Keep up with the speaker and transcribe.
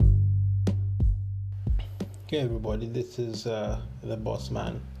Okay, everybody, this is the boss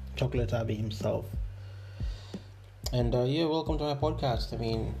man, Chocolate Abby himself. And yeah, welcome to my podcast. I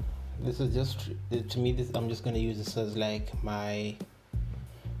mean, this is just, to me, this I'm just going to use this as like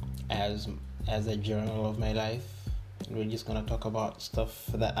as, as a journal of my life. We're just going to talk about stuff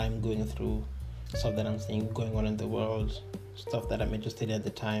that I'm going through, stuff that I'm seeing going on in the world, stuff that I'm interested in at the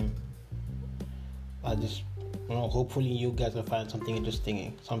time. Hopefully you guys will find something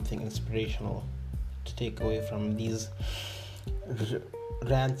interesting, something inspirational to take away from these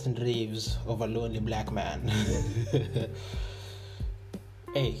rants and raves of a lonely black man.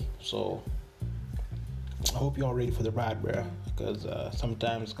 Hey, so I hope you're all ready for the ride, bro. Because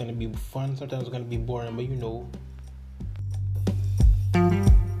sometimes it's gonna be fun, sometimes it's gonna be boring, but